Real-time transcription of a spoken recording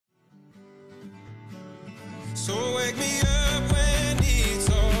So wake me up when it's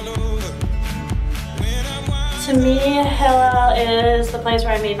all over. When I'm To me, Hillel is the place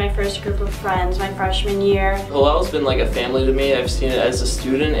where I made my first group of friends my freshman year. Hillel's been like a family to me. I've seen it as a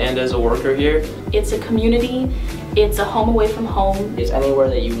student and as a worker here. It's a community. It's a home away from home. It's anywhere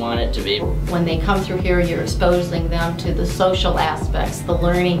that you want it to be. When they come through here, you're exposing them to the social aspects, the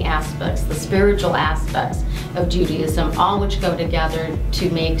learning aspects, the spiritual aspects of Judaism, all which go together to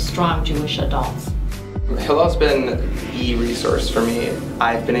make strong Jewish adults. Hillel's been the resource for me.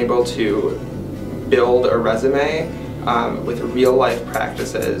 I've been able to build a resume with real-life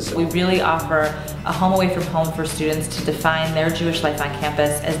practices. We really offer a home away from home for students to define their Jewish life on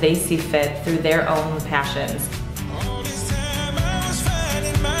campus as they see fit through their own passions. all this time I was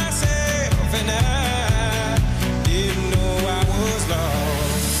finding myself and I